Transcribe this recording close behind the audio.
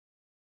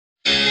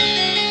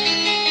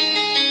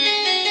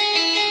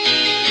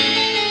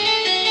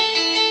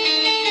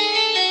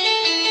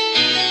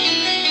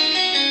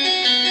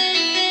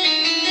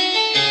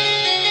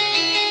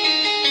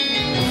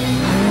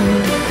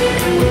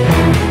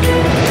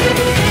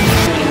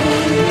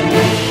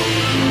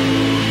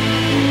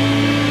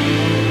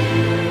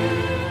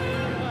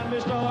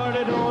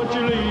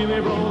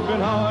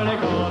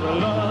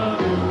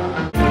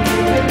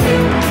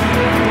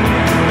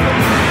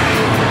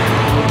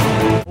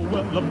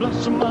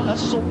bless my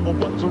soul,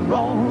 what's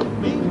wrong with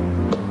me?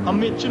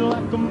 I'm itching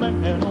like a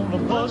man on a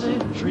fuzzy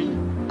tree.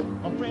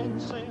 My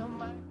friends say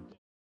I'm acting.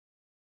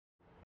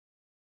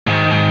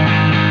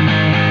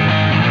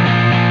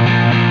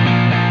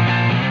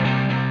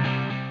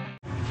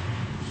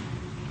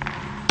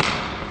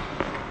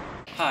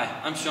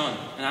 Hi, I'm Sean,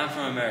 and I'm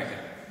from America.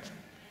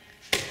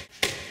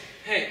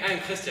 Hey,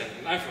 I'm Christian,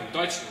 and I'm from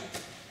Deutschland.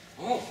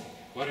 Oh,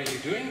 what are you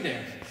doing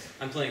there?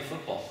 I'm playing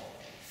football.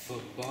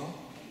 Football?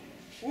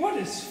 What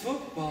is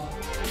football?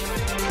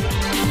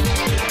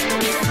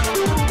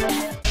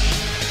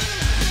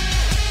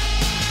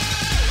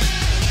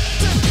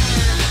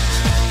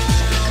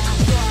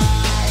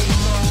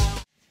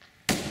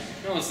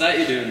 Oh, what's that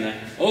you're doing there?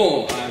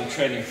 Oh, I'm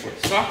training for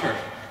soccer.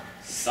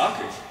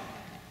 Soccer?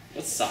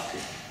 What's soccer?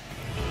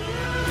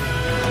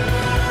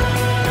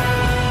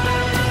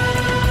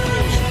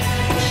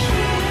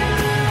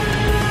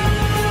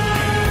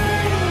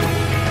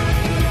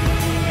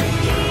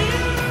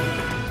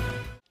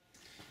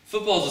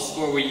 Football is a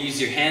sport where you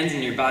use your hands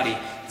and your body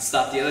to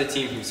stop the other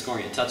team from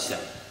scoring a touchdown.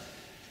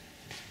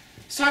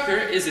 Soccer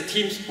is a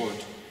team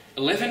sport.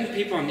 11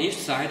 people on each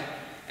side,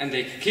 and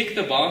they kick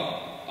the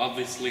ball,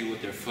 obviously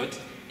with their foot,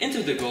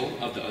 into the goal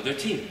of the other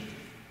team.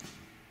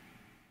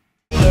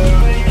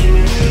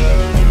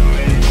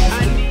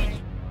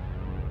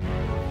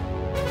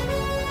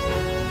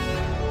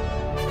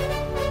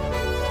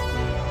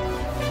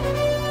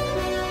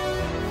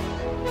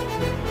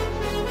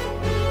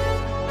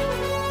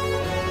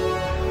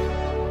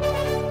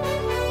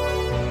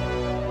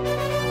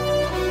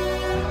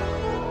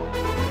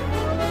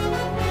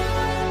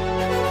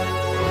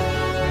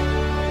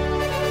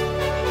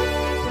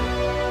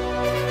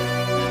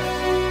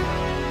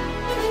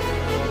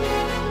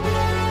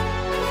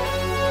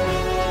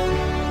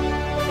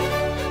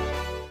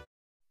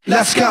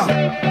 Let's go. I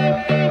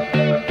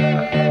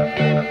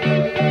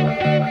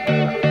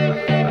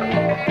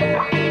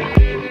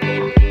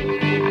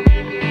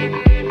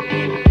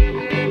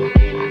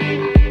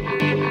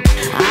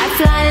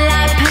fly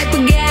like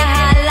paper, get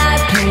high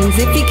like planes.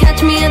 If you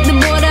catch me